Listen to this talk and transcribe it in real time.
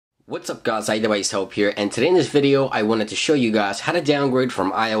What's up guys, iDevice Help here, and today in this video I wanted to show you guys how to downgrade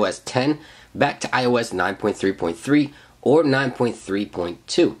from iOS 10 back to iOS 9.3.3 or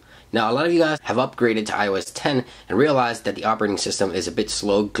 9.3.2. Now a lot of you guys have upgraded to iOS 10 and realized that the operating system is a bit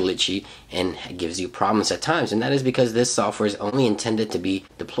slow, glitchy, and gives you problems at times, and that is because this software is only intended to be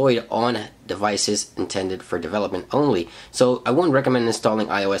deployed on devices intended for development only. So I wouldn't recommend installing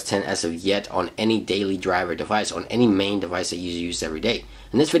iOS 10 as of yet on any daily driver device, on any main device that you use every day.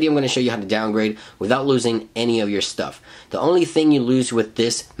 In this video I'm going to show you how to downgrade without losing any of your stuff. The only thing you lose with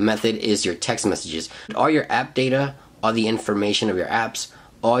this method is your text messages. All your app data, all the information of your apps,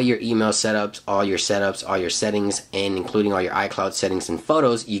 all your email setups, all your settings, and including all your iCloud settings and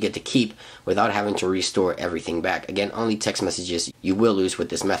photos, you get to keep without having to restore everything back. Again, only text messages you will lose with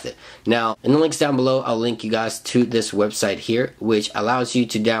this method. Now, in the links down below, I'll link you guys to this website here, which allows you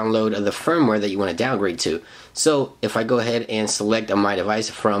to download the firmware that you want to downgrade to. So, if I go ahead and select my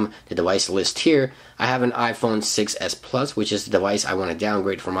device from the device list here, I have an iPhone 6s Plus, which is the device I want to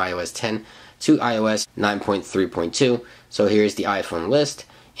downgrade from iOS 10 to iOS 9.3.2. So here's the iPhone list,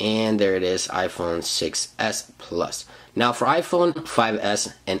 and there it is, iPhone 6s Plus. Now for iPhone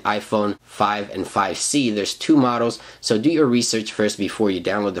 5s and iPhone 5 and 5C, there's two models, so do your research first before you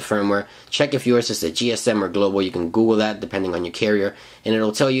download the firmware. Check if yours is a GSM or global. You can Google that depending on your carrier, and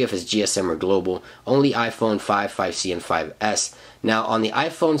it'll tell you if it's GSM or global. Only iPhone 5, 5C, and 5s. Now on the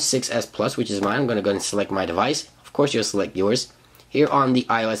iPhone 6s Plus, which is mine, I'm going to go and select my device. Of course you'll select yours. Here on the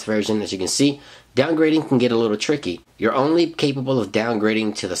iOS version, as you can see, downgrading can get a little tricky. You're only capable of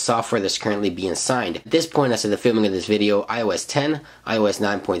downgrading to the software that's currently being signed. At this point, as of the filming of this video, iOS 10, iOS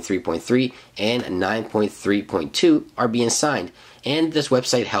 9.3.3, and 9.3.2 are being signed. And this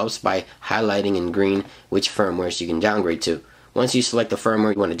website helps by highlighting in green which firmwares you can downgrade to. Once you select the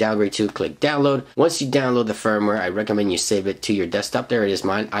firmware you want to downgrade to, click download. Once you download the firmware, I recommend you save it to your desktop. There it is,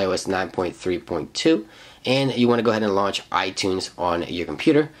 mine, iOS 9.3.2. And you want to go ahead and launch iTunes on your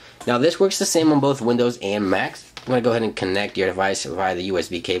computer. Now this works the same on both Windows and Macs. You want to go ahead and connect your device via the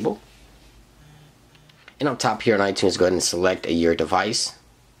USB cable. And up top here on iTunes, go ahead and select your device.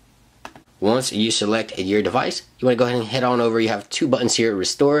 Once you select your device, you want to go ahead and head on over. You have two buttons here,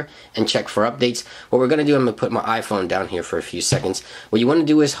 restore and check for updates. What we're going to do, I'm going to put my iPhone down here for a few seconds. What you want to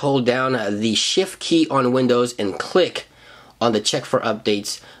do is hold down the shift key on Windows and click on the check for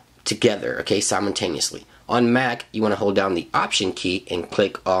updates together, okay, simultaneously. On Mac, you want to hold down the option key and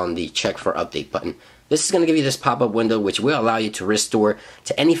click on the check for update button. This is going to give you this pop-up window which will allow you to restore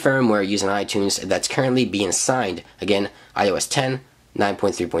to any firmware using iTunes that's currently being signed. Again, iOS 10,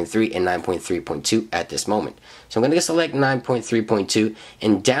 9.3.3, and 9.3.2 at this moment. So I'm going to select 9.3.2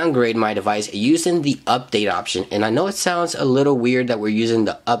 and downgrade my device using the update option. And I know it sounds a little weird that we're using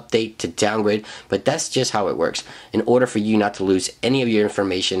the update to downgrade, but that's just how it works. In order for you not to lose any of your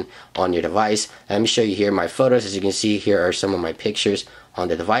information on your device, let me show you here my photos. As you can see, here are some of my pictures on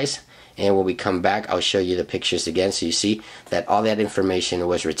the device. And when we come back, I'll show you the pictures again so you see that all that information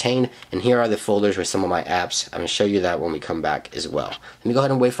was retained. And here are the folders with some of my apps. I'm going to show you that when we come back as well. Let me go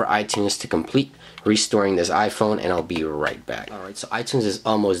ahead and wait for iTunes to complete restoring this iPhone, and I'll be right back. Alright, so iTunes is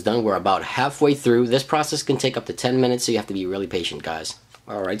almost done. We're about halfway through. This process can take up to 10 minutes, so you have to be really patient, guys.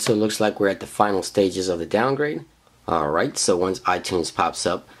 Alright, so it looks like we're at the final stages of the downgrade. Alright, so once iTunes pops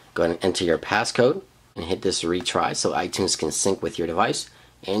up, go ahead and enter your passcode and hit this retry so iTunes can sync with your device.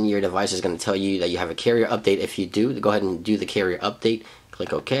 And your device is going to tell you that you have a carrier update. If you do, go ahead and do the carrier update.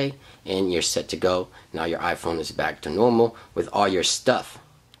 Click OK, and you're set to go. Now your iPhone is back to normal with all your stuff.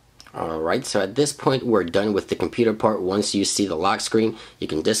 Alright, so at this point we're done with the computer part. Once you see the lock screen, you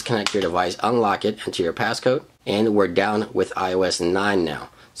can disconnect your device, unlock it, enter your passcode, and we're down with iOS 9 now.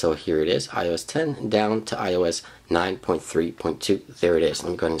 So here it is, iOS 10 down to iOS 9.3.2. There it is.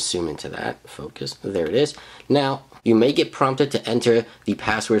 Let me go ahead and zoom into that. Focus. There it is. Now, you may get prompted to enter the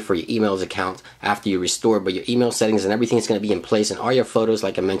password for your emails account after you restore, but your email settings and everything is going to be in place, and all your photos,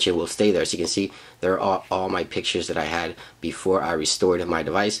 like I mentioned, will stay there. So you can see there are all my pictures that I had before I restored my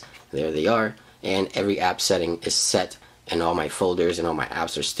device. There they are, and every app setting is set, and all my folders and all my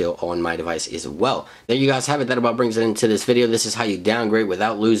apps are still on my device as well. There you guys have it. That about brings it into this video. This is how you downgrade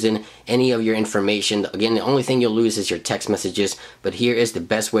without losing any of your information. Again, the only thing you'll lose is your text messages, but here is the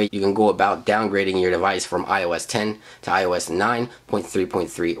best way you can go about downgrading your device from iOS 10 to iOS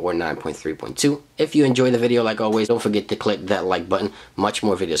 9.3.3 or 9.3.2. If you enjoyed the video, like always, don't forget to click that like button. Much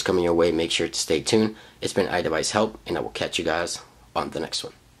more videos coming your way. Make sure to stay tuned. It's been iDevice Help, and I will catch you guys on the next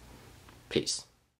one. Peace.